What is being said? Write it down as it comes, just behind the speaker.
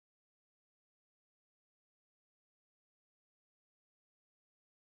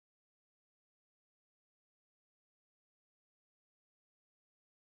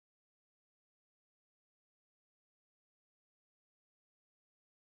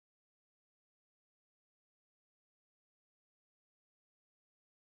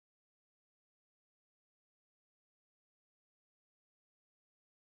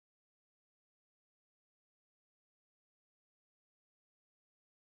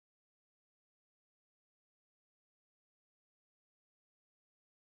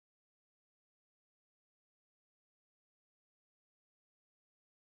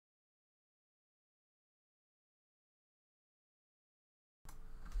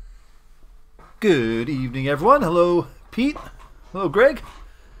Good evening, everyone. Hello, Pete. Hello, Greg.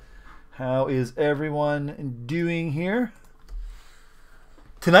 How is everyone doing here?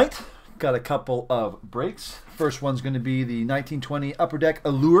 Tonight, got a couple of breaks. First one's going to be the 1920 Upper Deck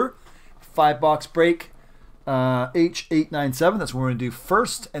Allure 5-box break, H897. That's what we're going to do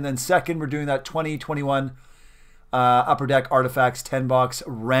first. And then second, we're doing that 2021 Upper Deck Artifacts 10-box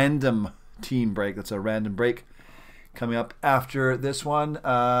random team break. That's a random break coming up after this one.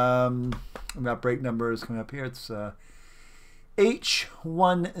 I've got break numbers coming up here. It's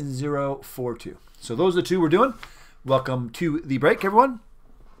H1042. So those are the two we're doing. Welcome to the break, everyone.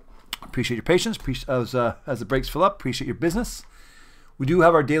 Appreciate your patience as the breaks fill up. Appreciate your business. We do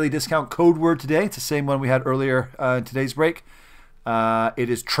have our daily discount code word today. It's the same one we had earlier in today's break. It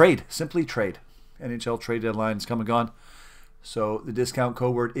is trade. Simply trade. NHL trade deadline is come and gone. So the discount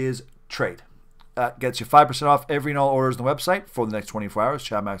code word is trade. That gets you 5% off every and all orders on the website for the next 24 hours,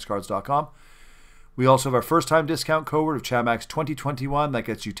 ChadMaxCards.com. We also have our first-time discount code word of ChadMax 2021. That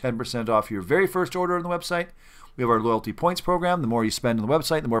gets you 10% off your very first order on the website. We have our loyalty points program. The more you spend on the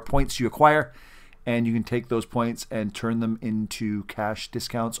website, the more points you acquire. And you can take those points and turn them into cash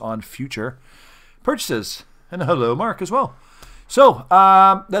discounts on future purchases. And hello, Mark, as well. So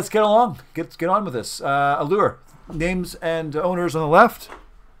let's get along. Get on with this. Allure. Names and owners on the left.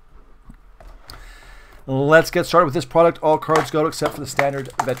 Let's get started with this product. All cards go out except for the standard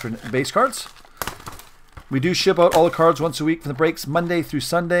veteran base cards. We do ship out all the cards once a week from the breaks, Monday through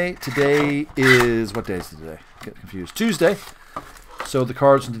Sunday. Today is, what day is it today? Get confused. Tuesday. So the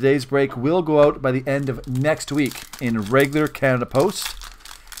cards from today's break will go out by the end of next week in regular Canada Post,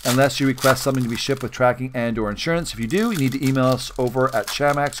 unless you request something to be shipped with tracking and or insurance. If you do, you need to email us over at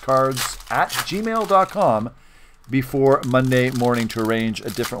chadmaxcards@gmail.com before Monday morning to arrange a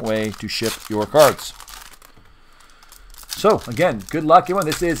different way to ship your cards. So, again, good luck, everyone.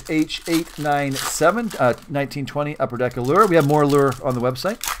 This is H897, 1920 Upper Deck Allure. We have more Allure on the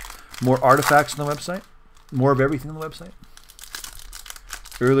website, more artifacts on the website, more of everything on the website.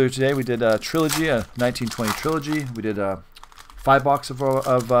 Earlier today, we did a trilogy, a 1920 trilogy. We did a 5-box of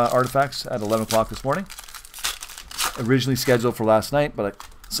artifacts at 11 o'clock this morning. Originally scheduled for last night, but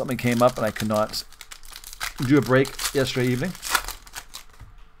something came up and I could not do a break yesterday evening.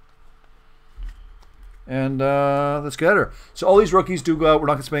 And let's get her. So all these rookies do go out. We're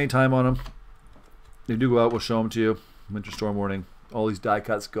not going to spend any time on them. They do go out. We'll show them to you. Winter Storm Warning. All these die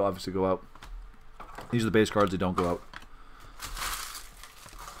cuts obviously go out. These are the base cards that don't go out.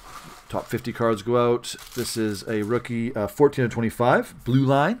 Top 50 cards go out. This is a rookie 14 of 25. Blue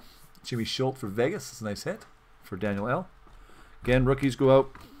line. Jimmy Schultz for Vegas. That's a nice hit for Daniel L. Again, rookies go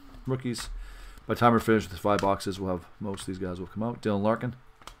out. Rookies. By the time we're finished with the 5 boxes, we'll have most of these guys will come out. Dylan Larkin.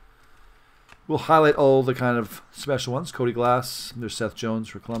 We'll highlight all the kind of special ones. Cody Glass. There's Seth Jones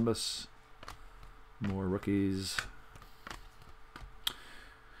for Columbus. More rookies.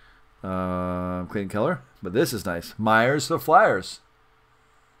 Clayton Keller. But this is nice. Myers for Flyers.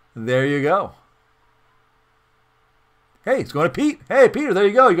 There you go. Hey, it's going to Pete. Hey, Peter, there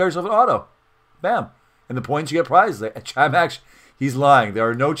you go. You got yourself an auto. Bam. And the points you get prizes. ChadMax, he's lying. There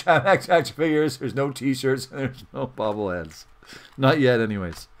are no ChadMax action figures. There's no t-shirts. There's no bobbleheads. Not yet,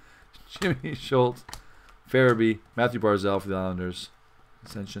 anyways. Jimmy Schultz, Farabee, Matthew Barzal for the Islanders,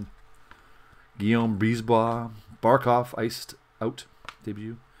 Ascension, Guillaume Brisebois, Barkov, iced out,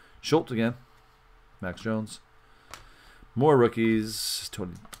 debut, Schultz again, Max Jones, more rookies,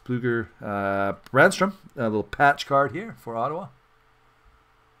 Tony Bluger, Brandstrom, a little patch card here for Ottawa,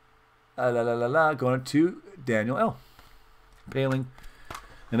 going to Daniel L. Paling,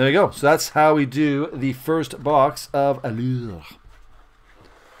 and there you go. So that's how we do the first box of Allure.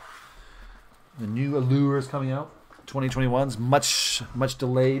 The new Allure is coming out. 2021's much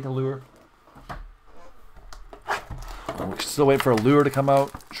delayed Allure. We're still waiting for Allure to come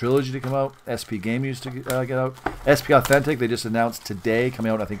out, Trilogy to come out, SP Game Use to get out. SP Authentic, they just announced today,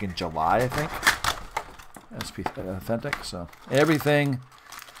 coming out I think in July, I think. SP Authentic, so everything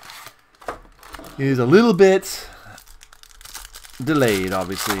is a little bit delayed,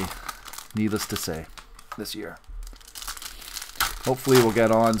 obviously, needless to say, this year. Hopefully we'll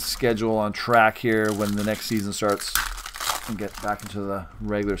get on schedule, on track here when the next season starts and get back into the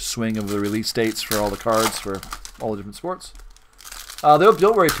regular swing of the release dates for all the cards for all the different sports.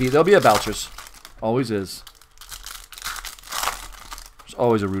 Don't worry, Pete. There'll be a Bouchers. Always is. There's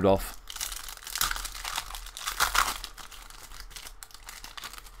always a Rudolph.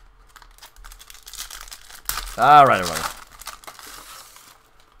 All right.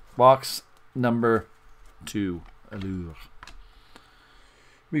 Box number 2, Allure.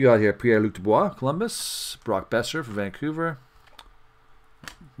 We got here Pierre-Luc Dubois, Columbus. Brock Besser for Vancouver.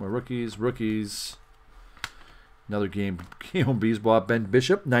 More rookies. Rookies. Another game on Beesbot. Ben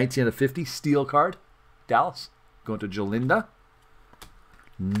Bishop. 19 out of 50. Steel card. Dallas. Going to Jolinda.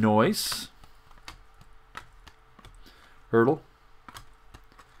 Noyce. Hurdle.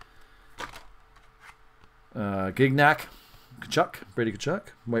 Gignac. Kachuk. Brady Kachuk.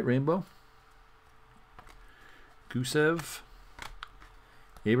 White Rainbow. Gusev.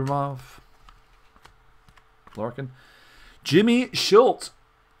 Abramov. Larkin. Jimmy Schultz.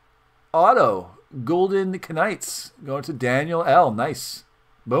 Auto. Golden Knights. Going to Daniel L. Nice.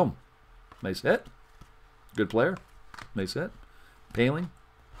 Boom. Nice hit. Good player. Nice hit. Paling.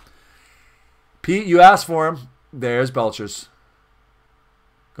 Pete, you asked for him. There's Belchers.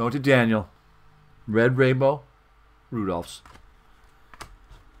 Going to Daniel. Red Rainbow. Rudolph's.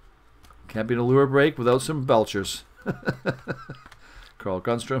 Can't be an Allure break without some Belchers. Carl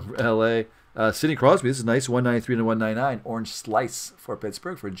Gunstrom, LA. Sidney Crosby, this is nice. 193 to 199. Orange Slice for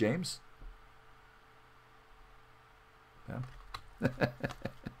Pittsburgh for James. Yeah.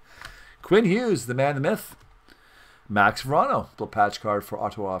 Quinn Hughes, the man, the myth. Max Verano, little patch card for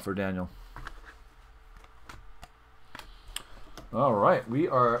Ottawa for Daniel. All right, we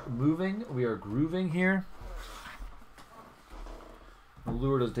are moving. We are grooving here.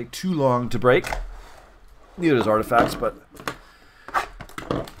 Allure doesn't take too long to break. Neither does Artifacts, but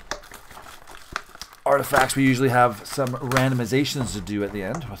Artifacts we usually have some randomizations to do at the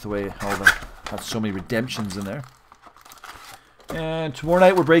end with the way all the have so many redemptions in there. And tomorrow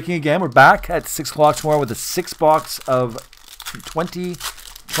night we're breaking again. We're back at 6 o'clock tomorrow with a 6-box of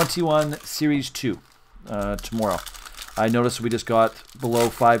 2021 Series 2 tomorrow. I noticed we just got below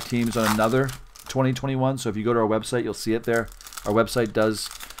 5 teams on another 2021, so if you go to our website, you'll see it there. Our website does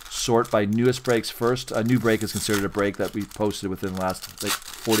sort by newest breaks first. A new break is considered a break that we posted within the last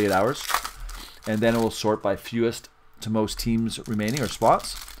 48 hours. And then it will sort by fewest to most teams remaining or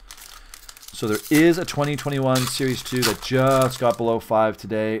spots. So there is a 2021 Series 2 that just got below 5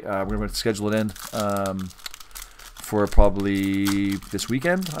 today. We're going to schedule it in for probably this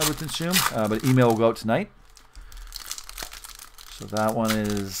weekend, I would assume. But email will go out tonight. So that one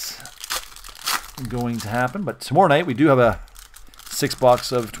is going to happen. But tomorrow night we do have a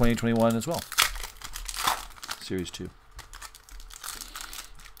 6-box of 2021 as well. Series 2.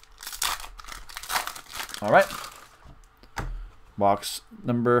 All right. Box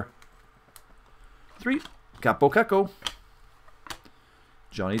number 3. Capo Keko.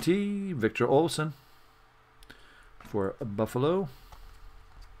 Johnny T. Victor Olsen. For Buffalo.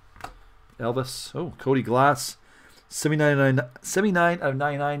 Elvis. Oh, Cody Glass. 79 out of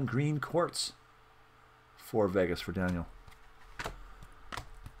 99 green quartz. For Vegas for Daniel.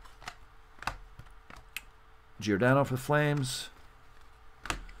 Giordano for the Flames.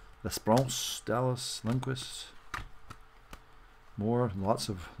 L'Esperance, Dallas, Lundqvist. More, lots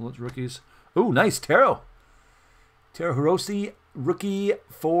of rookies. Oh, nice, Taro. Taro Hiroshi, rookie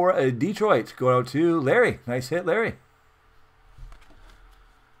for Detroit. Going out to Larry. Nice hit, Larry.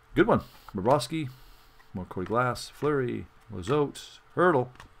 Good one. Bobrovsky. More Cody Glass. Fleury. Lizotte.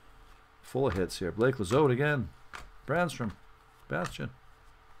 Hurdle. Full of hits here. Blake Lizotte again. Brandstrom. Bastian.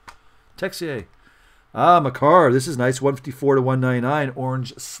 Texier. Makar. This is nice. 154 to 199.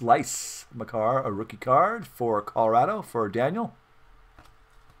 Orange Slice. Makar, a rookie card for Colorado for Daniel.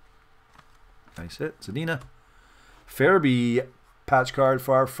 Nice hit. Zadina. Farabee patch card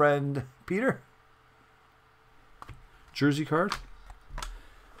for our friend Peter. Jersey card.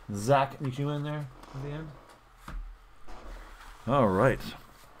 Zach McEwen there at the end. All right.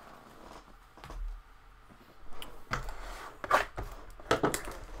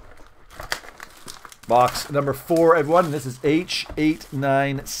 Box number 4, everyone. This is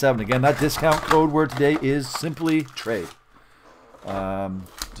H897. Again, that discount code word today is simply trade.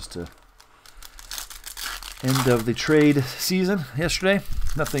 Just to end of the trade season yesterday.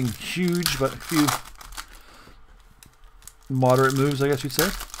 Nothing huge, but a few moderate moves, I guess you'd say.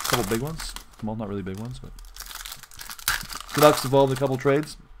 A couple big ones. Well, not really big ones, but Canucks involved in a couple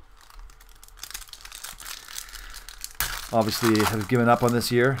trades. Obviously, have given up on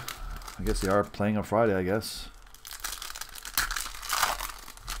this year. I guess they are playing on Friday, I guess.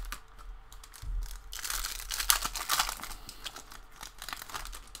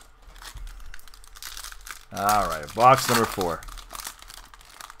 All right, box number 4.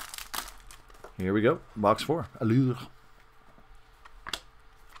 Here we go. Box 4. Allure.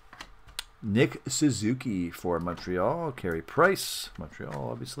 Nick Suzuki for Montreal. Carey Price. Montreal,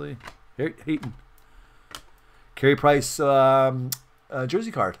 obviously. Hayton. Carey Price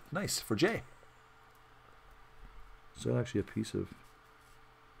jersey card. Nice for Jay. Is that actually a piece of...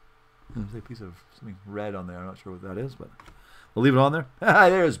 There's a piece of something red on there. I'm not sure what that is, but We'll leave it on there.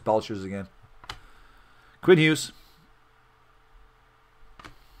 There's Belchers again. Quinn Hughes.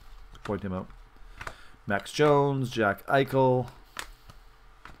 Point him out. Max Jones, Jack Eichel,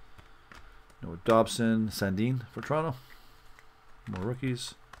 Noah Dobson, Sandin for Toronto. More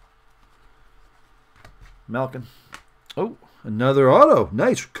rookies. Malkin. Oh, another auto.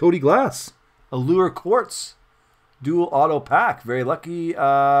 Nice. Cody Glass. Allure Quartz. Dual auto pack. Very lucky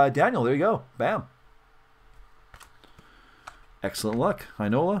Daniel. There you go. Bam. Excellent luck.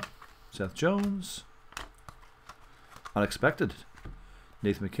 Heinola. Seth Jones. Unexpected.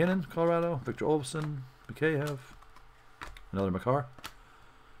 Nathan McKinnon, Colorado. Victor Olofsson. Mikheyev. Another Makar.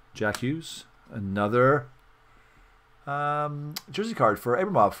 Jack Hughes. Another jersey card for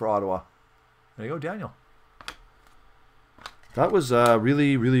Abramov for Ottawa. There you go, Daniel. That was a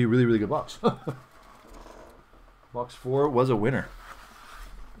really good box. Box 4 was a winner.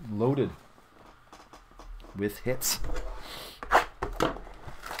 Loaded with hits.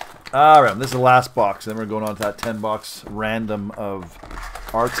 All right, this is the last box. Then we're going on to that 10-box random of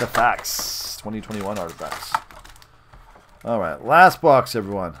artifacts, 2021 artifacts. All right, last box,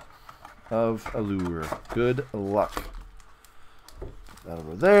 everyone, of Allure. Good luck. Put that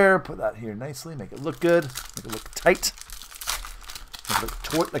over there. Put that here nicely. Make it look good. Make it look tight. Make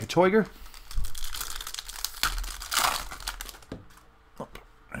it look like a Toiger. Oh,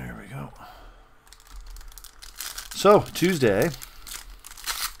 there we go. So, Tuesday.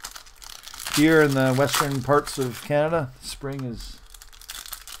 Here in the western parts of Canada, spring is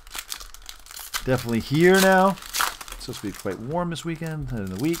definitely here now. It's supposed to be quite warm this weekend and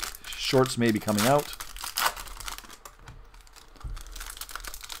in the week. Shorts may be coming out.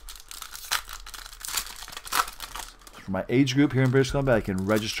 For my age group here in British Columbia, I can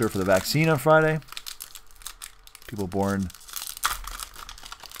register for the vaccine on Friday. People born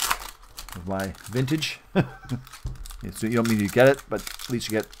of my vintage. So you don't mean you get it, but at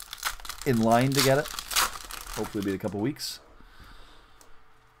least you get in line to get it. Hopefully it'll be a couple weeks.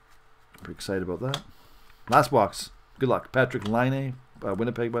 Pretty excited about that. Last box. Good luck. Patrick Laine,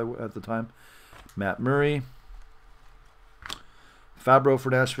 Winnipeg at the time. Matt Murray. Fabro for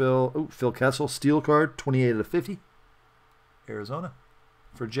Nashville. Oh, Phil Kessel, steel card, 28/50. Arizona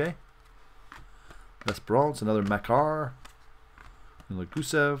for Jay. Lesperance, another Makar.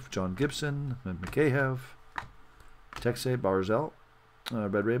 Gusev, John Gibson, Mikheyev. Texay, Barzell,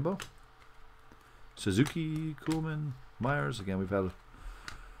 Red Rainbow. Suzuki, Kuhlman, Myers. Again, we've had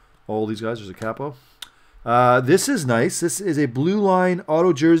all these guys. There's a capo. This is nice. This is a blue line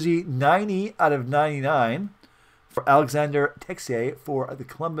auto jersey, 90/99 for Alexander Texier for the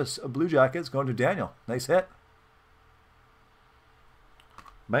Columbus Blue Jackets. Going to Daniel. Nice hit.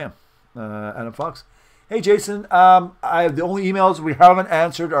 Bam. Adam Fox. Hey, Jason. The only emails we haven't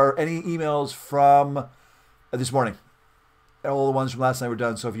answered are any emails from this morning. All the ones from last night were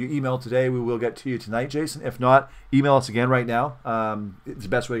done. So if you email today, we will get to you tonight, Jason. If not, email us again right now. It's the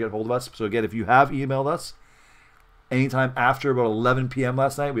best way to get a hold of us. So again, if you have emailed us anytime after about 11 p.m.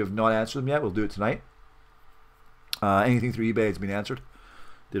 last night, we have not answered them yet. We'll do it tonight. Anything through eBay has been answered.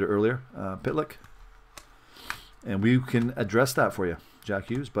 Did it earlier. Pitlick. And we can address that for you, Jack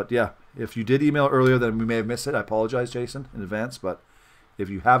Hughes. But yeah, if you did email earlier, then we may have missed it. I apologize, Jason, in advance. But if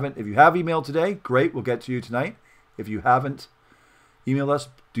you have emailed today, great. We'll get to you tonight. If you haven't emailed us,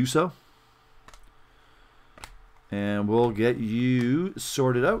 do so. And we'll get you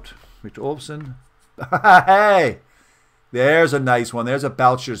sorted out. Victor Olofsson. Hey! There's a nice one. There's a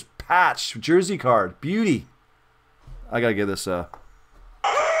Belcher's patch jersey card. Beauty. I got to give this I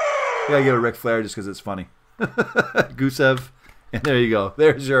got to give it a Ric Flair just because it's funny. Gusev. And there you go.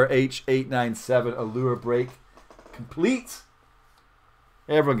 There's your H897 Allure break. Complete.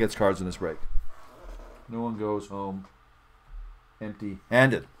 Everyone gets cards in this break. No one goes home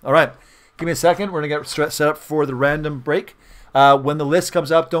empty-handed. All right. Give me a second. We're going to get set up for the random break. When the list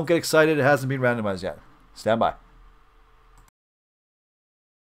comes up, don't get excited. It hasn't been randomized yet. Stand by.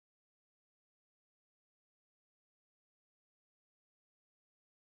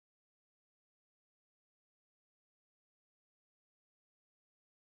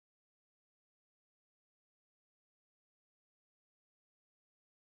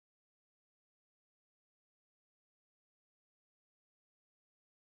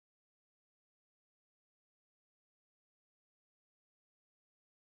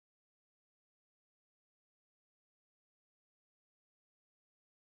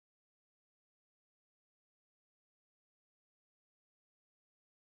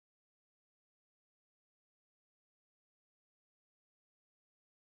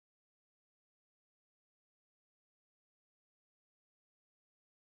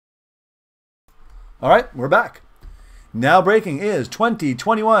 All right, we're back. Now breaking is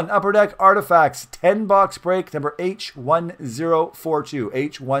 2021 Upper Deck Artifacts 10-box break number H1042.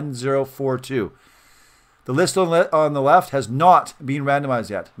 H1042. The list on the left has not been randomized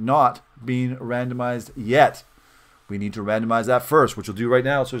yet. Not been randomized yet. We need to randomize that first, which we'll do right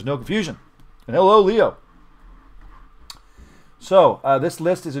now so there's no confusion. And hello, Leo. So this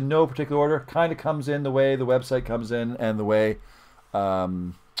list is in no particular order. Kind of comes in the way the website comes in and the way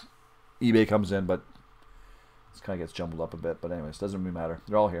eBay comes in, but this kind of gets jumbled up a bit. But anyways, doesn't really matter.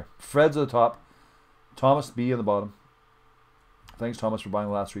 They're all here. Fred's at the top. Thomas B on the bottom. Thanks, Thomas, for buying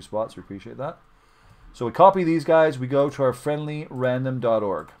the last 3 spots. We appreciate that. So we copy these guys. We go to our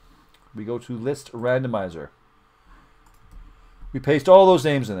friendlyrandom.org. We go to list randomizer. We paste all those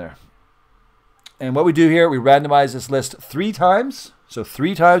names in there. And what we do here, we randomize this list 3 times. So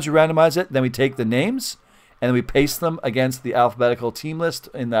 3 times we randomize it. Then we take the names and then we paste them against the alphabetical team list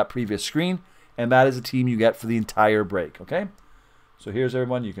in that previous screen. And that is the team you get for the entire break, okay? So here's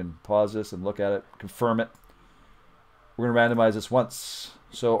everyone. You can pause this and look at it, confirm it. We're going to randomize this once.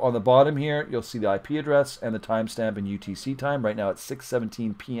 So on the bottom here, you'll see the IP address and the timestamp in UTC time. Right now it's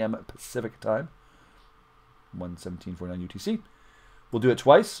 6:17 p.m. Pacific time, 1:17:49 UTC. We'll do it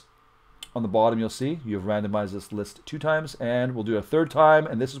twice. On the bottom, you'll see you have randomized this list 2 times, and we'll do a 3rd time,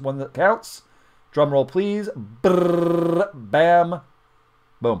 and this is one that counts. Drum roll, please. Brrr, bam,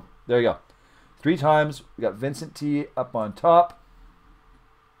 boom. There you go. 3 times. We got Vincent T up on top,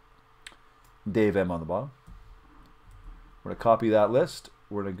 Dave M on the bottom. We're going to copy that list.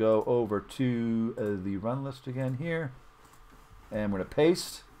 We're going to go over to the run list again here, and we're going to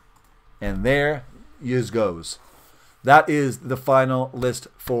paste, and there yours goes. That is the final list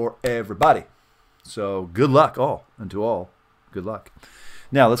for everybody. So good luck all, and to all, good luck.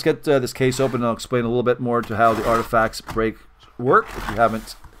 Now let's get this case open, and I'll explain a little bit more to how the artifacts break work. If you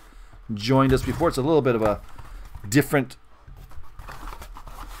haven't joined us before, it's a little bit of a different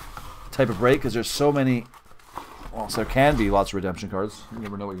type of break because there's so many. Well, so there can be lots of redemption cards. You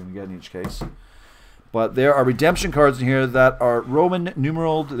never know what you're going to get in each case. But there are redemption cards in here that are Roman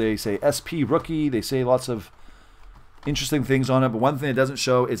numeraled. They say SP Rookie. They say lots of interesting things on it. But one thing it doesn't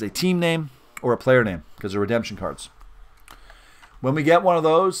show is a team name or a player name because they're redemption cards. When we get one of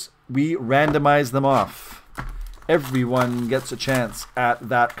those, we randomize them off. Everyone gets a chance at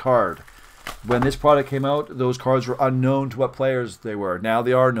that card. When this product came out, those cards were unknown to what players they were. Now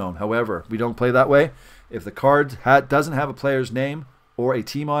they are known. However, we don't play that way. If the card doesn't have a player's name or a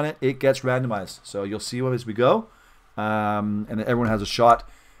team on it, it gets randomized. So you'll see them as we go. And everyone has a shot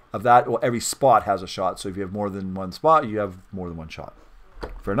of that. Well, every spot has a shot. So if you have more than one spot, you have more than one shot.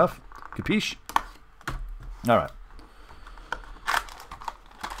 Fair enough? Capiche? All right.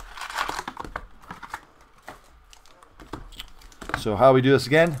 So how we do this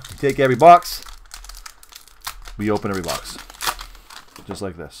again, we take every box, we open every box. Just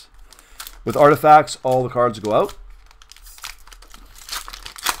like this. With artifacts, all the cards go out.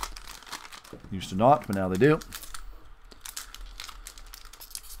 Used to not, but now they do.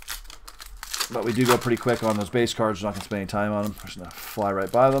 But we do go pretty quick on those base cards. We're not going to spend any time on them. We're just going to fly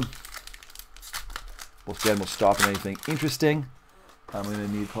right by them. Once again, we'll stop at anything interesting. I'm going to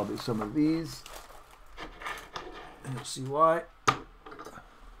need probably some of these. And you'll see why.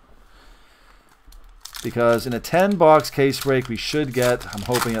 Because in a 10-box case break, we should get, I'm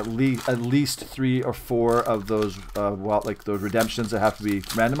hoping, at least 3 or 4 of those, like those redemptions that have to be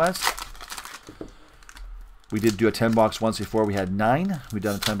randomized. We did do a 10-box once before. We had 9. We've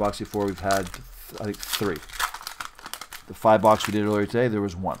done a 10-box before. We've had, I think, 3. The 5-box we did earlier today, there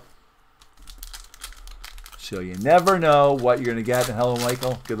was 1. So you never know what you're going to get. And hello,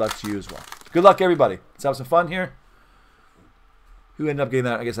 Michael. Good luck to you as well. Good luck, everybody. Let's have some fun here. Who ended up getting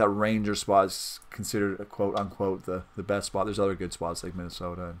that? I guess that Ranger spot is considered a quote-unquote the best spot. There's other good spots like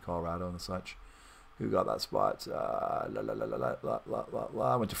Minnesota and Colorado and such. Who got that spot?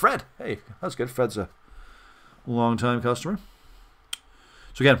 Went to Fred. Hey, that's good. Fred's a long-time customer.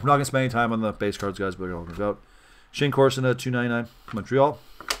 So again, we're not going to spend any time on the base cards, guys, but we're going to go out. Shane Corson at $2.99 Montreal.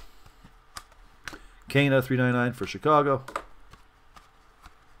 Kane at $3.99 for Chicago.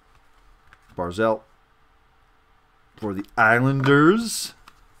 Barzell for the Islanders.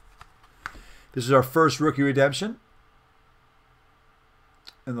 This is our first rookie redemption.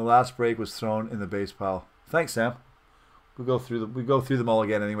 And the last break was thrown in the base pile. Thanks, Sam. We go through them all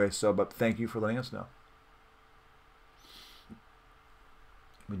again anyway, but thank you for letting us know.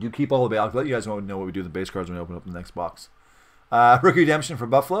 We do keep all the base. I'll let you guys know what we do with the base cards when we open up the next box. Rookie redemption for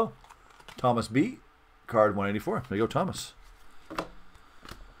Buffalo. Thomas B. Card 184. There you go, Thomas.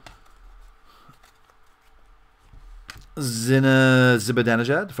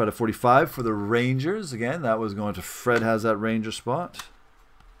 Zibanejad for out of 45 for the Rangers. Again, that was going to Fred, has that Ranger spot.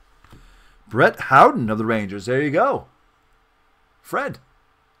 Brett Howden of the Rangers. There you go. Fred,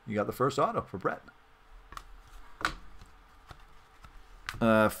 you got the first auto for Brett.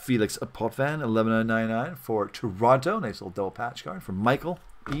 Felix Potvin, 11.99 for Toronto. Nice little double patch card for Michael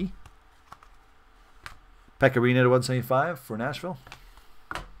E. Pecorino to 175 for Nashville.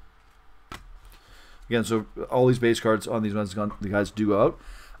 Again, so all these base cards on these ones, the guys do go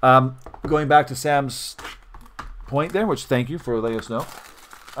out. Going back to Sam's point there, which thank you for letting us know.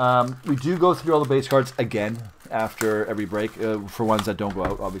 We do go through all the base cards again after every break for ones that don't go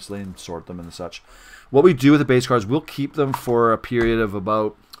out, obviously, and sort them and such. What we do with the base cards, we'll keep them for a period of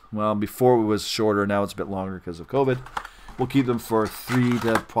about, well, before it was shorter, now it's a bit longer because of COVID. We'll keep them for 3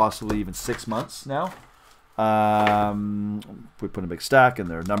 to possibly even 6 months now. We put in a big stack and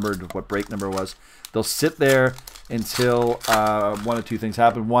they're numbered, what break number was. They'll sit there until one of two things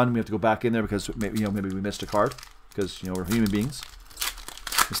happen. One, we have to go back in there because maybe we missed a card because we're human beings.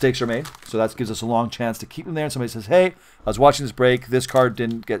 Mistakes are made, so that gives us a long chance to keep them there. And somebody says, "Hey, I was watching this break. This card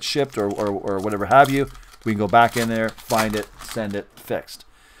didn't get shipped, or whatever have you." We can go back in there, find it, send it, fixed.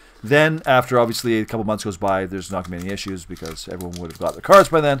 Then, after obviously a couple months goes by, there's not going to be any issues because everyone would have got their cards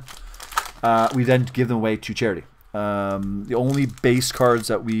by then. We then give them away to charity. The only base cards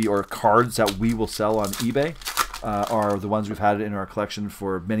that we will sell on eBay are the ones we've had in our collection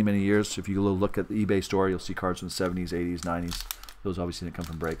for many, many years. If you look at the eBay store, you'll see cards from the 70s, 80s, 90s. Those obviously didn't come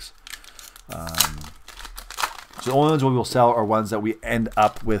from breaks. So the only ones we will sell are ones that we end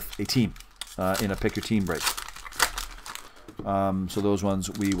up with a team in a pick your team break. So those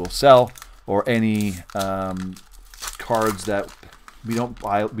ones we will sell, or any cards that we don't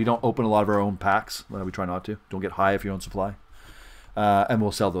buy. We don't open a lot of our own packs. We try not to. Don't get high if you own supply. And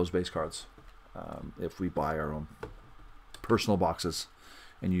we'll sell those base cards if we buy our own personal boxes.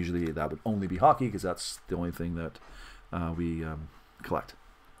 And usually that would only be hockey because that's the only thing that we collect,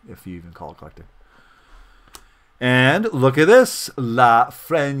 if you even call it collecting. And look at this,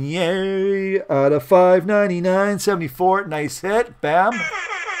 Lafreniere out of 5.99, 74. Nice hit, bam.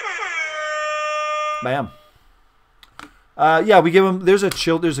 Yeah, we give them. There's a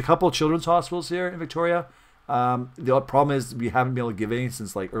couple of children's hospitals here in Victoria. The problem is we haven't been able to give any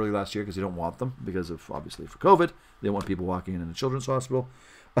since like early last year because they don't want them because of obviously for COVID. They don't want people walking in a children's hospital.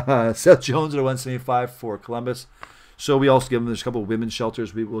 Seth Jones at 175 for Columbus. So we also give them. There's a couple of women's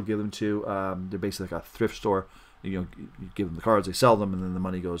shelters we will give them to. They're basically like a thrift store. You give them the cards, they sell them, and then the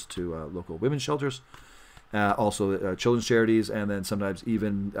money goes to local women's shelters. Also children's charities, and then sometimes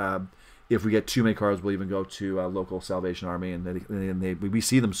even if we get too many cards, we'll even go to local Salvation Army, and we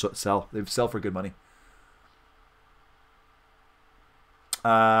see them sell. They sell for good money.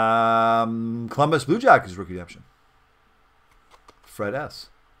 Columbus Blue Jackets rookie redemption. Fred S.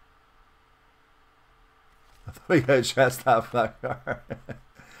 I thought we got dressed up for that card.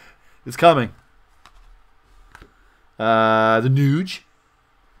 It's coming. The Nuge,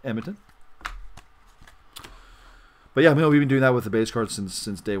 Edmonton. But yeah, we've been doing that with the base cards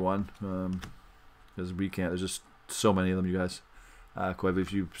since day one. Because we can't. There's just so many of them, you guys.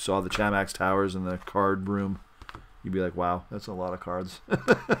 If you saw the Chamax Towers in the card room, you'd be like, "Wow, that's a lot of cards."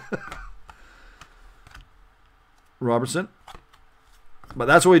 Robertson. But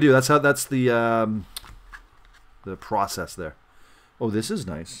that's what we do. That's the process there. Oh, this is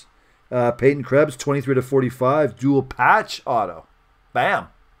nice. Peyton Krebs, 23 to 45, dual patch auto. Bam.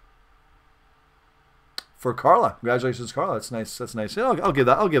 For Carla. Congratulations, Carla. That's nice. That's nice. I'll give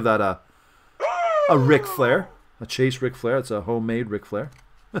that a Ric Flair. A Chase Ric Flair. It's a homemade Ric Flair.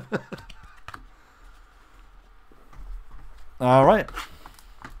 All right.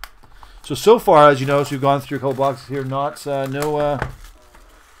 So far, as you notice, we've gone through a couple boxes here. No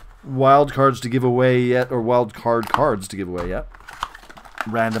wild cards to give away yet, or wild card cards to give away yet.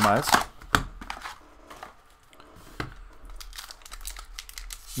 Randomized.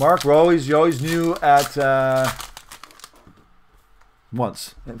 Mark, you always knew at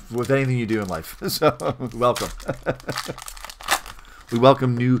once with anything you do in life. So welcome. We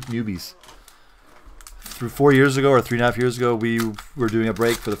welcome newbies. Through 4 years ago or 3.5 years ago, we were doing a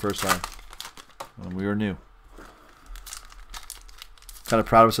break for the first time when we were new. Kind of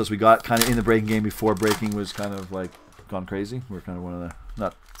proud of ourselves. We got kind of in the breaking game before breaking was kind of like gone crazy. We're kind of one of the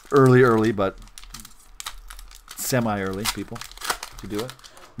not early, but semi-early people to do it.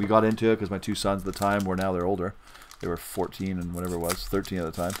 We got into it because my two sons at the time they're older. They were 14 and whatever it was, 13 at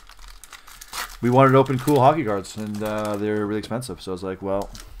the time. We wanted to open cool hockey cards, and they're really expensive. So I was like, well,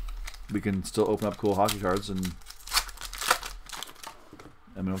 we can still open up cool hockey cards, and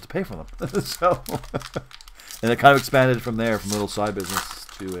we don't have to pay for them. So And it kind of expanded from there, from a little side business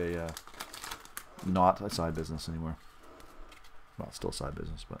to a not a side business anymore. Well, still a side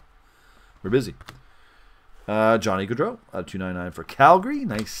business, but we're busy. Johnny Gaudreau, 299 for Calgary.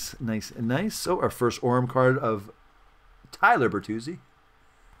 Nice, nice, nice. So our first Orem card of Tyler Bertuzzi.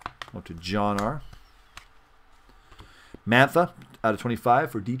 Go to John R. Mantha, out of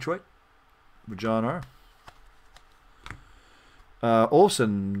 25 for Detroit. For John R.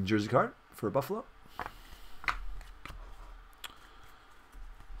 Olsen, jersey card for Buffalo.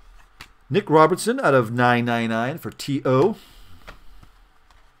 Nick Robertson out of 999 for T.O.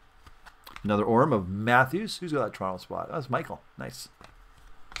 Another Orem of Matthews. Who's got that Toronto spot? That's Michael. Nice.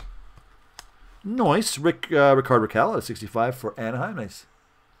 Nice. Rickard Rakell out of 65 for Anaheim. Nice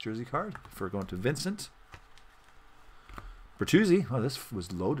jersey card for going to Vincent. Bertuzzi. Oh, this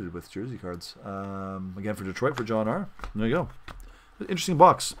was loaded with jersey cards. Again for Detroit for John R. There you go. Interesting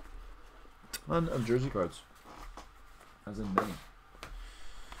box. Ton of jersey cards. As in many.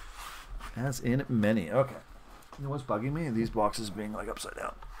 As in many. Okay. You know what's bugging me? These boxes being like upside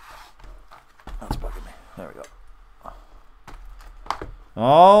down. That's bugging me. There we go.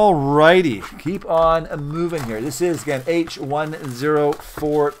 Alrighty. Keep on moving here. This is, again,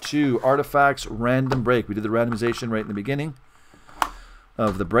 H1042 Artifacts Random Break. We did the randomization right in the beginning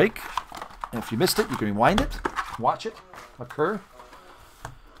of the break. If you missed it, you can rewind it, watch it occur.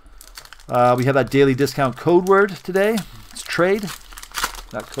 We have that daily discount code word today. It's trade.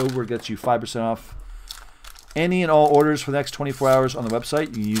 That code word gets you 5% off any and all orders for the next 24 hours on the website.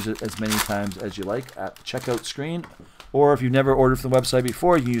 You can use it as many times as you like at the checkout screen. Or if you've never ordered from the website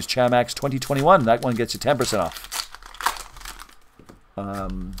before, you can use Chamax 2021. That one gets you 10% off.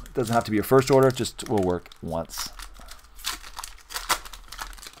 It doesn't have to be your first order. It just will work once.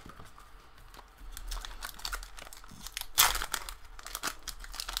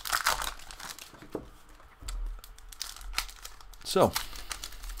 So,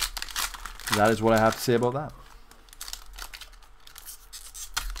 that is what I have to say about that.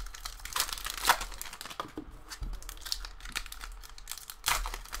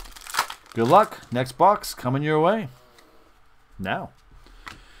 Good luck. Next box coming your way. Now.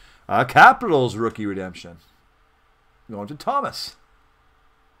 Capitals rookie redemption. Going to Thomas.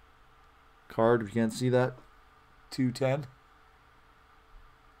 Card, if you can't see that. 210.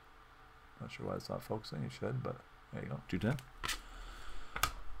 Not sure why it's not focusing. It should, but there you go. 210.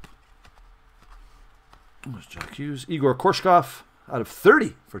 There's Jack Hughes. Igor Korshkov out of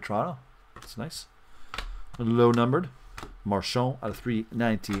 30 for Toronto. That's nice. Low numbered. Marchand out of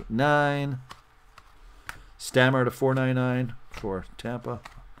 399. Stammer out of 499 for Tampa.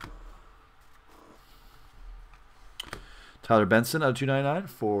 Tyler Benson out of 299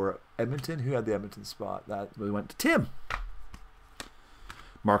 for Edmonton. Who had the Edmonton spot? That really went to Tim.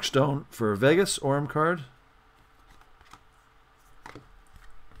 Mark Stone for Vegas. Orem card.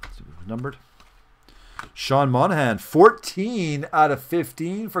 Let's see what numbered. Sean Monahan, 14 out of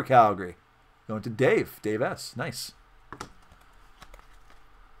 15 for Calgary. Going to Dave. Dave S. Nice.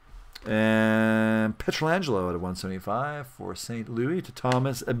 And Petrolangelo out of 175 for St. Louis to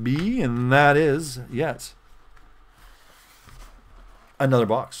Thomas B. And that is yet another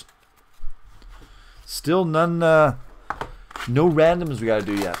box. Still none, no randoms we got to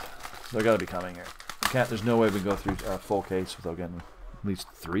do yet. They're got to be coming here. There's no way we can go through a full case without getting at least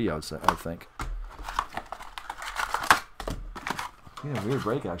 3, I would think. Yeah, weird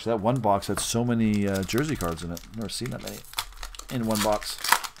break actually. That one box had so many jersey cards in it. Never seen that many in one box.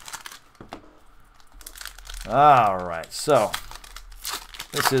 All right, so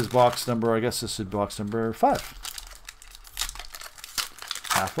this is box number, I guess this is box number 5.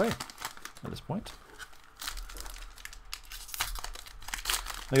 Halfway at this point.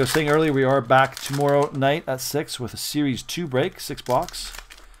 Like I was saying earlier, we are back tomorrow night at 6 with a Series 2 break, 6 box.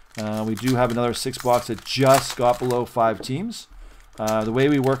 We do have another 6 box that just got below 5 teams. The way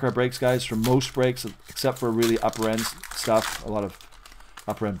we work our breaks, guys, for most breaks, except for really upper end stuff, a lot of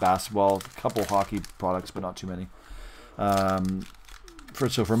upper end basketball, a couple hockey products, but not too many.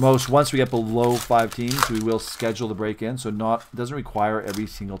 For most, once we get below 5 teams, we will schedule the break in. So it doesn't require every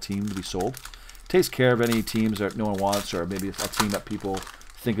single team to be sold. It takes care of any teams that no one wants, or maybe a team that people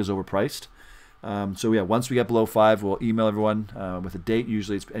think is overpriced. So yeah, once we get below 5, we'll email everyone with a date.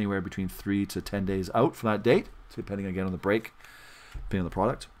 Usually it's anywhere between 3 to 10 days out from that date, depending again on the break, depending on the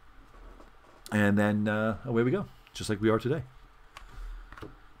product. And then away we go, just like we are today.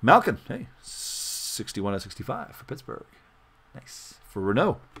 Malkin, hey, 61 out of 65 for Pittsburgh. Nice. For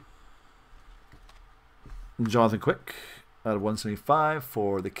Renault. Jonathan Quick out of 175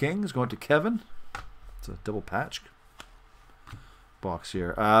 for the Kings. Going to Kevin. It's a double patch box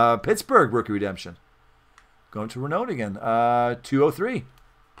here. Pittsburgh rookie redemption. Going to Renault again. 203.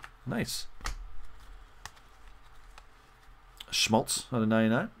 Nice. Schmaltz out of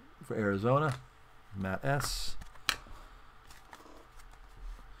 99 for Arizona. Matt S.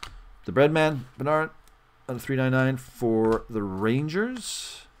 The Breadman, Bernard, out of 399 for the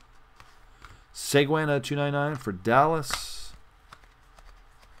Rangers. Seguin out of 299 for Dallas.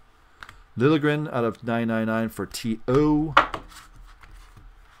 Liljegren out of 999 for TO.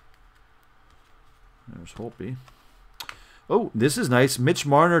 There's Holtby. Oh, this is nice. Mitch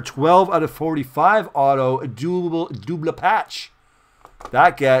Marner, 12 out of 45 auto, double patch.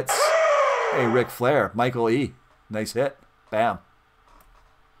 That gets a Ric Flair. Michael E. Nice hit. Bam.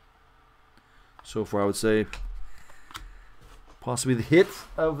 So far, I would say possibly the hit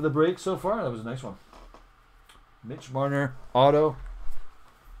of the break so far. That was a nice one. Mitch Marner, auto,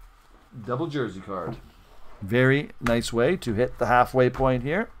 double jersey card. Very nice way to hit the halfway point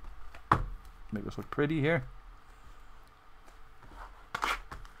here. Make this look pretty here.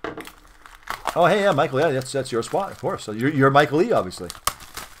 Oh, hey, yeah, Michael. Yeah, that's your spot, of course. So you're Michael E, obviously.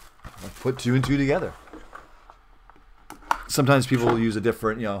 Put 2 and 2 together. Sometimes people will use a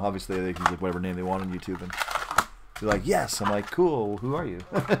different, you know, obviously they can use whatever name they want on YouTube, and they're like, yes. I'm like, cool. Who are you?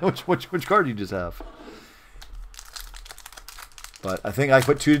 which card do you just have? But I think I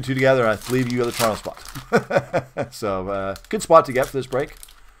put 2 and 2 together, and I believe you got the Toronto spot. So good spot to get for this break.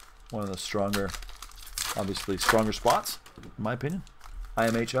 One of the stronger, obviously stronger spots, in my opinion.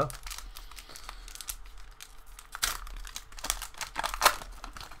 IMHO.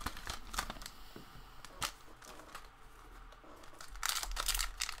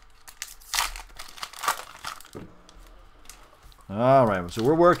 All right, so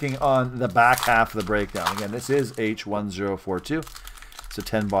we're working on the back half of the breakdown. Again, this is H1042. It's a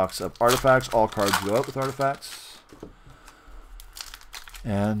 10 box of artifacts. All cards go out with artifacts.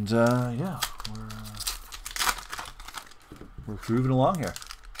 And yeah, we're grooving along here.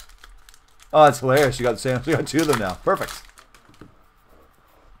 Oh, that's hilarious! You got the same. You got 2 of them now. Perfect.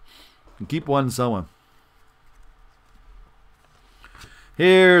 And keep one someone.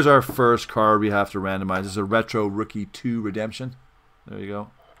 Here's our first card we have to randomize. This is a Retro Rookie 2 Redemption. There you go.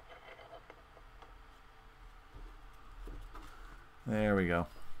 There we go.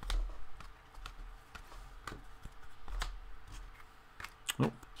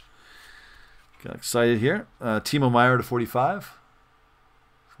 Oh. Got excited here. Timo Meier to 45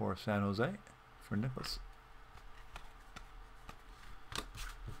 for San Jose for Nicholas.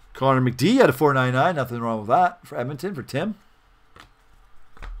 Connor McD out of 499. Nothing wrong with that for Edmonton for Tim.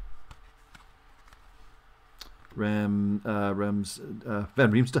 Van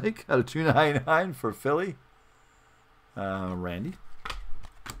Riemsdyk out of 299 for Philly. Randy.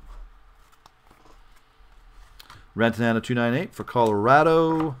 Rantanen of 298 for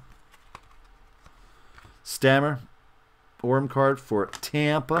Colorado. Stammer. Orem card for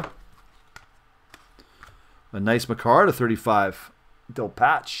Tampa. A nice McCarr to 35. Del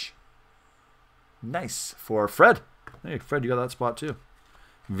Patch. Nice for Fred. Hey, Fred, you got that spot too.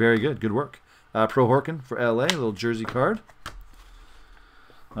 Very good. Good work. Pro Horkin for LA, a little jersey card.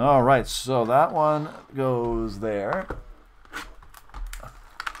 All right, so that one goes there.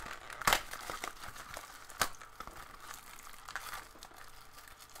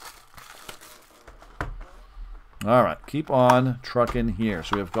 All right, keep on trucking here.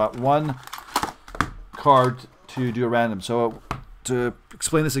 So we've got one card to do a random. So to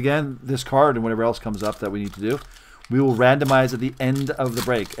explain this again, this card and whatever else comes up that we need to do, we will randomize at the end of the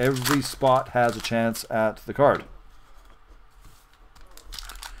break. Every spot has a chance at the card.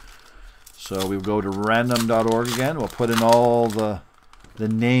 So we will go to random.org again. We'll put in all the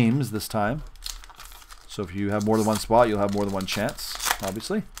names this time. So if you have more than one spot, you'll have more than one chance,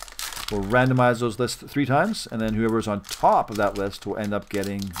 obviously. We'll randomize those lists 3 times, and then whoever's on top of that list will end up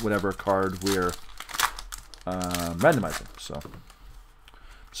getting whatever card we're randomizing. So,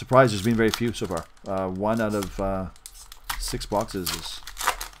 surprised there's been very few so far. 1 out of 6 boxes is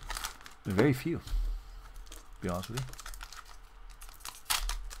very few, to be honest with you.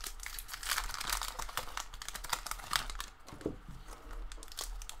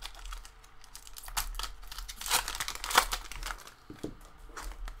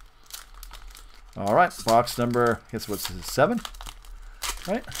 All right, box number, I guess what's this, 7?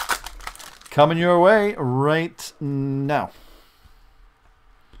 Right? Coming your way right now.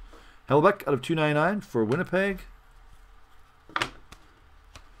 Hellebuck out of 299 for Winnipeg.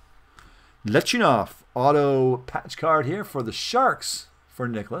 Lechinov, auto patch card here for the Sharks for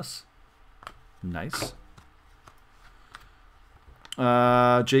Nicholas. Nice.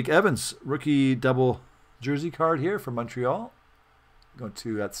 Jake Evans, rookie double jersey card here for Montreal. Going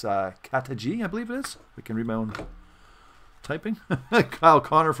to, that's Kata G, I believe it is. I can read my own typing. Kyle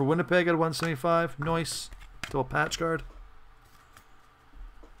Connor for Winnipeg at 175. Nice. Still a patch card.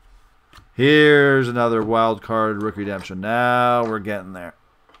 Here's another wild card rookie redemption. Now we're getting there.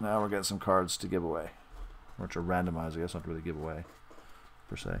 Now we're getting some cards to give away. Or to randomize, I guess, not really give away,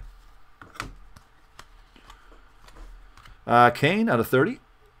 per se. Kane out of 30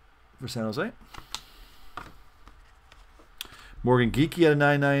 for San Jose. Morgan Geeky at a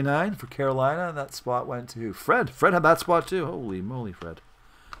 9.99 for Carolina. That spot went to Fred. Fred had that spot too. Holy moly, Fred.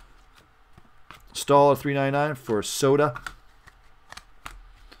 Stahl at 3.99 for Soda.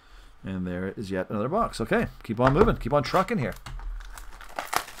 And there is yet another box. Okay, keep on moving. Keep on trucking here.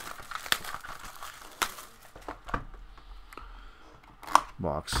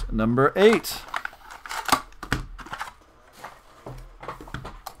 Box number 8.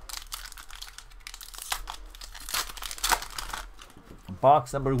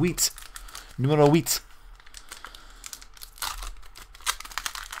 Box number wheat. Numero wheat.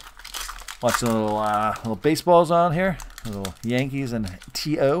 Watch the little baseballs on here. Little Yankees and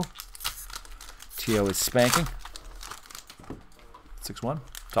T.O. T.O. is spanking. 6-1.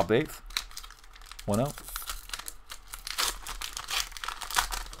 Top 8th. 1-0.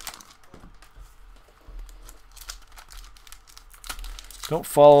 Don't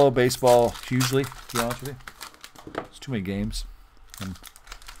follow baseball hugely, to be honest with you. It's too many games. And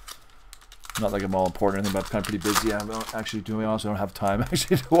not like I'm all important or anything, but I'm kind of pretty busy. I'm actually, to be honest, I don't have time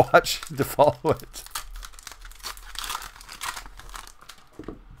actually to watch, to follow it.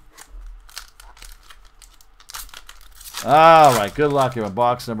 All right, good luck here with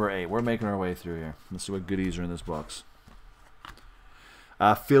box number 8. We're making our way through here. Let's see what goodies are in this box.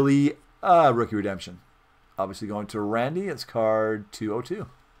 Philly rookie redemption. Obviously going to Randy. It's card 202.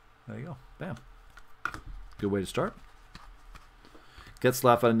 There you go. Bam. Good way to start.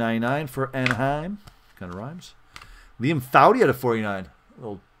 Getzlaff out of 99 for Anaheim. Kind of rhymes. Liam Foudy out of 49. A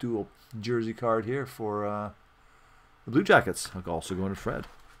little dual jersey card here for the Blue Jackets. Also going to Fred.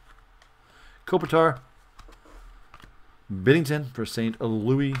 Kopitar. Binnington for St.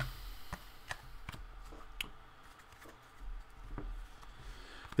 Louis.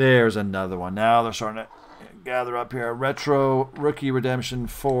 There's another one. Now they're starting to gather up here. Retro Rookie Redemption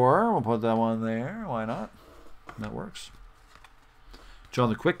 4. We'll put that one there. Why not? That works. John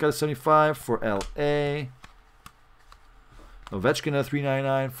the Quick got a 75 for L.A. Ovechkin at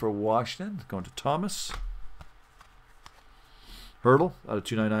 3.99 for Washington. Going to Thomas. Hurdle out of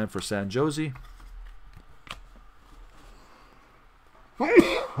 2.99 for San Jose.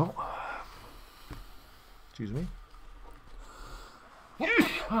 Oh. Excuse me.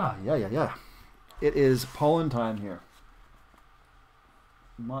 Yeah. It is pollen time here.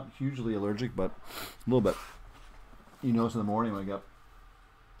 I'm not hugely allergic, but a little bit. You notice in the morning when I get up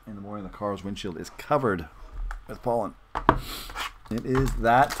in the morning, the car's windshield is covered with pollen. It is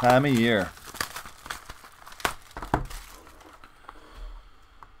that time of year.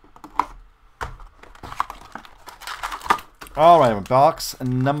 All right, box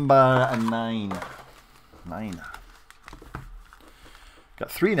number 9. 9.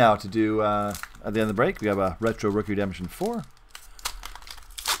 Got 3 now to do at the end of the break. We have a Retro Rookie Redemption 4.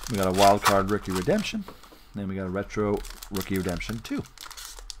 We got a Wild Card Rookie Redemption. Then we got a Retro Rookie Redemption 2.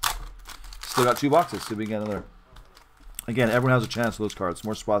 Still got 2 boxes, so we get another. Again, everyone has a chance with those cards. The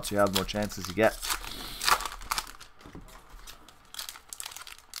more spots you have, the more chances you get.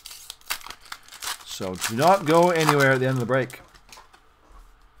 So do not go anywhere at the end of the break.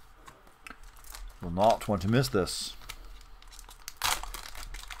 Will not want to miss this.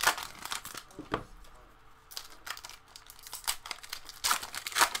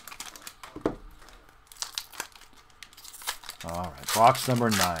 All right, box number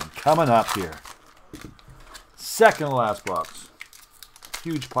 9 coming up here. Second to last box.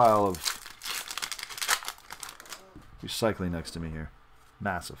 Huge pile of recycling next to me here.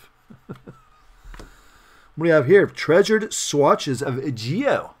 Massive. What do you have here? Treasured swatches of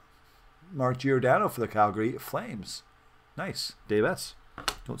Gio. Mark Giordano for the Calgary Flames. Nice. Dave S.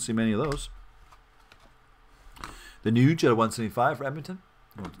 Don't see many of those. The Nuge at a 175 for Edmonton.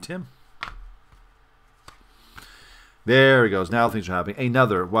 Going to Tim. There he goes. Now things are happening.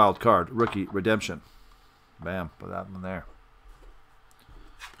 Another wild card rookie redemption. Bam. Put that one there.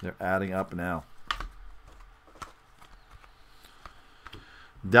 They're adding up now.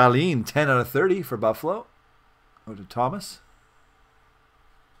 Darlene, 10 out of 30 for Buffalo. Go to Thomas.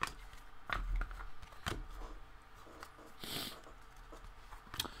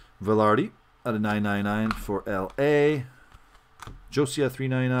 Velarde out of 9.99 for LA. Josia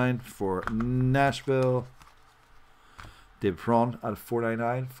 3.99 for Nashville. David Perron out of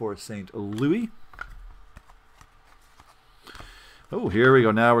 499 for St. Louis. Oh, here we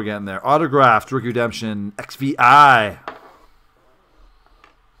go. Now we're getting there. Autographed Rookie Redemption XVI.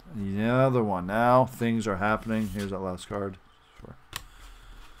 The other one. Now things are happening. Here's that last card.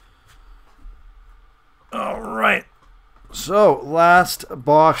 All right. So last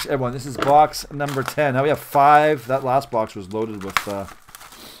box, everyone. This is box number 10. Now we have 5. That last box was loaded with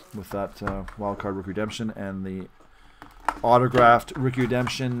that wild card Rookie Redemption and the autographed Rookie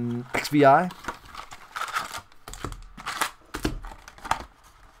Redemption XVI.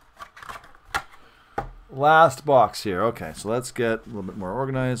 Last box here. Okay, so let's get a little bit more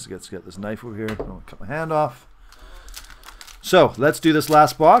organized. Let's get this knife over here. Don't cut my hand off. So let's do this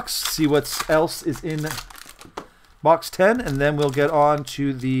last box. See what else is in box 10, and then we'll get on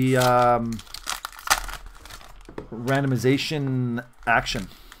to the randomization action.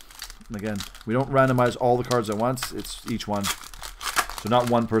 Again, we don't randomize all the cards at once. It's each one. So not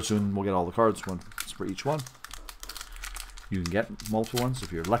one person will get all the cards. One is for each one. You can get multiple ones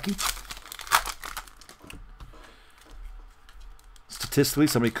if you're lucky. Statistically,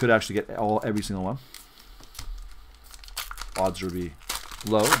 somebody could actually get every single one. Odds would be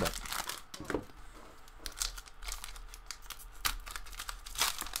low, but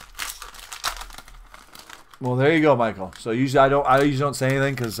well, there you go, Michael. So usually I usually don't say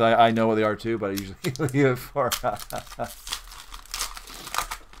anything because I know what they are too, but I usually leave it for them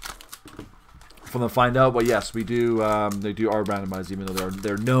to find out. But yes, we do. They are randomized, even though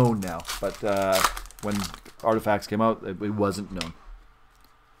they're known now. But when artifacts came out, it wasn't known.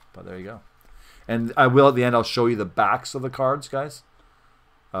 But there you go. And I will at the end. I'll show you the backs of the cards, guys.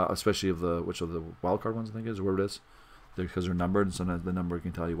 Especially of which of the wild card ones I think is, or where it is, because they're numbered, and sometimes the number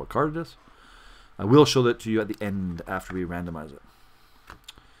can tell you what card it is. I will show that to you at the end after we randomize it.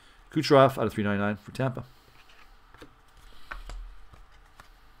 Kucherov out of 399 for Tampa.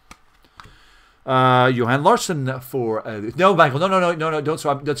 Johan Larsson for no, Michael, no, don't.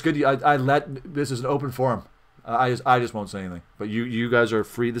 So that's good. I let this is an open forum. I just won't say anything. But you guys are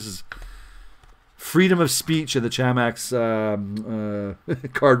free. This is freedom of speech in the Chamax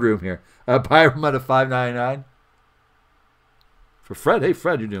card room here. Byram out of 599 for Fred. Hey,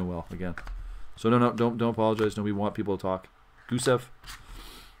 Fred, you're doing well again. So no, don't apologize. No, we want people to talk. Gusev.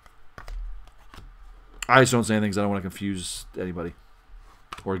 I just don't say anything because I don't want to confuse anybody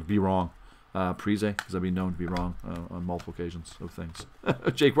or be wrong. Prize, because I've been known to be wrong on multiple occasions of things.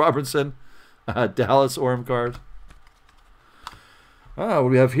 Jake Robertson, Dallas Orem card. Oh, what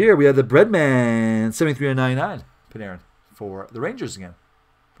do we have here? We have the Breadman, 73.99 Panarin for the Rangers again,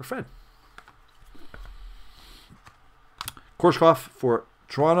 for Fred. Korshkov for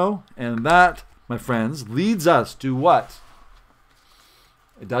Toronto, and that, my friends, leads us to what?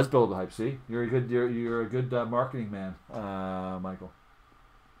 It does build the hype. See, you're a good marketing man, Michael.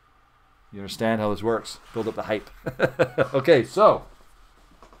 You understand how this works. Build up the hype. Okay, so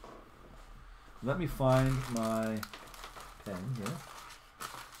let me find my pen here.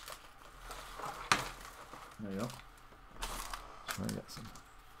 There you go. So I got some.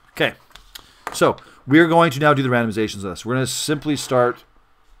 Okay, so we're going to now do the randomizations of this. We're going to simply start.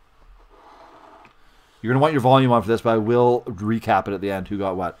 You're going to want your volume on for this, but I will recap it at the end. Who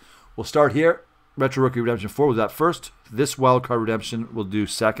got what? We'll start here. Retro Rookie Redemption 4 was that first. This Wild Card Redemption we'll do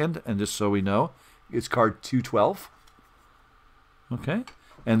second. And just so we know, it's card 212. Okay.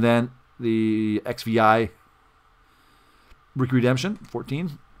 And then the XVI Rookie Redemption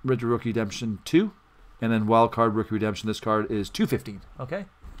 14. Retro Rookie Redemption 2. And then Wild Card Rookie Redemption. This card is 215. Okay.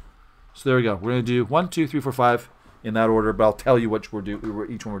 So there we go. We're going to do 1, 2, 3, 4, 5 in that order. But I'll tell you which each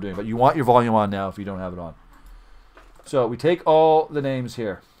one we're doing. But you want your volume on now if you don't have it on. So we take all the names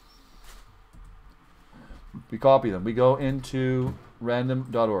here. We copy them. We go into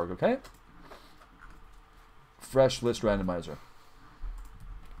random.org, okay? Fresh list randomizer.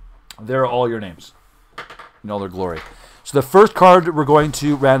 There are all your names in all their glory. So the first card we're going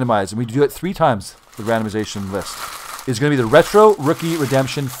to randomize, and we do it 3 times, the randomization list, is going to be the Retro Rookie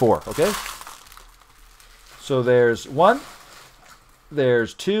Redemption 4, okay? So there's 1,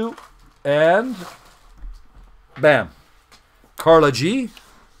 there's 2, and bam. Carla G.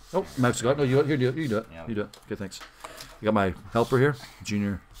 Oh, Max got no. You do it. You do it. Yeah. You do it. Okay, thanks. I got my helper here,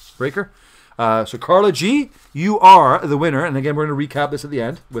 Junior Breaker. So Carla G, you are the winner. And again, we're going to recap this at the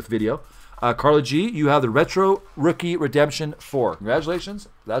end with video. Carla G, you have the Retro Rookie Redemption 4. Congratulations.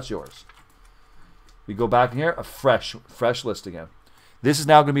 That's yours. We go back in here, a fresh list again. This is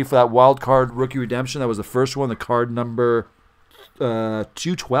now going to be for that Wild Card Rookie Redemption. That was the first one, the card number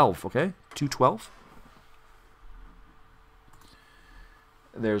 212. Okay, 212.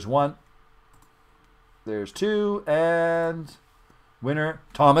 There's 1, There's 2. And winner,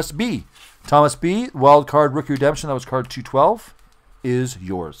 Thomas B. Thomas B, wild card rookie redemption. That was card 212. Is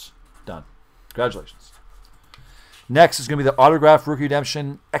yours. Done. Congratulations. Next is going to be the autograph rookie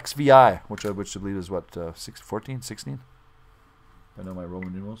redemption XVI, which I believe is what, 14, 16? I know my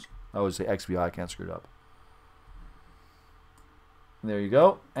Roman numerals. I always say XVI, I can't screw it up. There you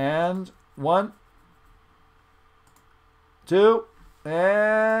go. And 1, 2,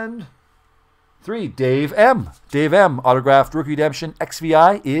 and 3. Dave M. Dave M. Autographed rookie redemption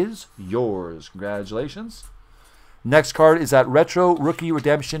XVI is yours. Congratulations. Next card is that Retro Rookie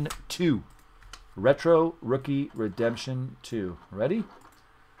Redemption 2. Retro Rookie Redemption 2. Ready?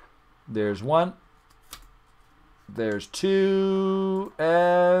 There's 1. There's 2.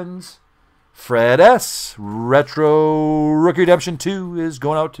 And Fred S. Retro Rookie Redemption 2 is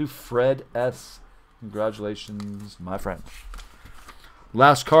going out to Fred S. Congratulations, my friend.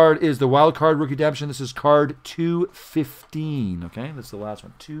 Last card is the wild card rookie redemption. This is card 215. Okay, that's the last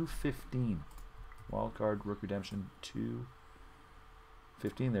one. 215. Wild card rookie redemption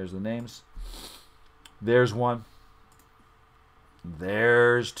 215. There's the names. There's 1.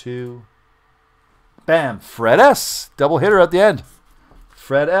 There's 2. Bam. Fred S. Double hitter at the end.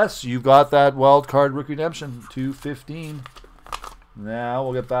 Fred S. You've got that wild card rookie redemption 215. Now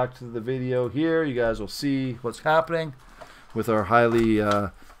we'll get back to the video here. You guys will see what's happening with our highly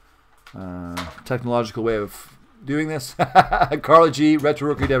technological way of doing this. Carla G, Retro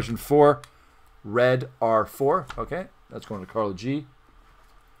Rookie Redemption 4, Red R4. Okay, that's going to Carla G.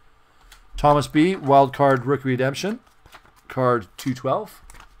 Thomas B, Wild Card Rookie Redemption, card 212.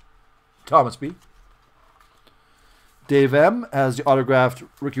 Thomas B. Dave M has the autographed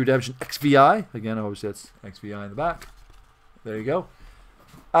Rookie Redemption XVI. Again, obviously that's XVI in the back. There you go.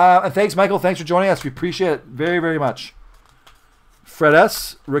 And thanks, Michael. Thanks for joining us. We appreciate it very, very much. Fred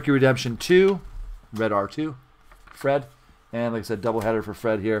S, Rookie Redemption 2, Red R2, Fred. And like I said, doubleheader for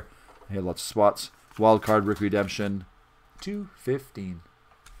Fred here. He had lots of spots. Wild card Rookie Redemption 215.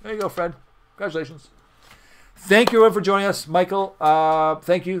 There you go, Fred. Congratulations. Thank you, everyone, for joining us. Michael,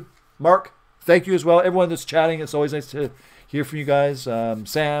 thank you. Mark, thank you as well. Everyone that's chatting, it's always nice to hear from you guys.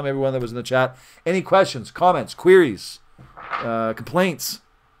 Sam, everyone that was in the chat. Any questions, comments, queries, complaints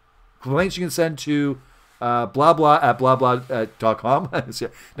you can send to blahblah@blahblah.com.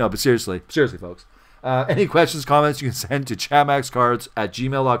 No, but seriously, folks. Any questions, comments, you can send to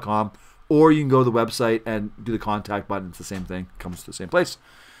chamaxcards@gmail.com, or you can go to the website and do the contact button. It's the same thing. Comes to the same place.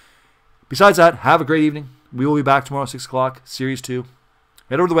 Besides that, have a great evening. We will be back tomorrow at 6 o'clock, Series 2.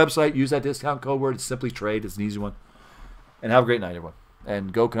 Head over to the website. Use that discount code word. It's simply trade. It's an easy one. And have a great night, everyone.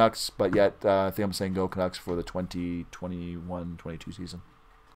 And go Canucks, but yet I think I'm saying go Canucks for the 2021-22 season.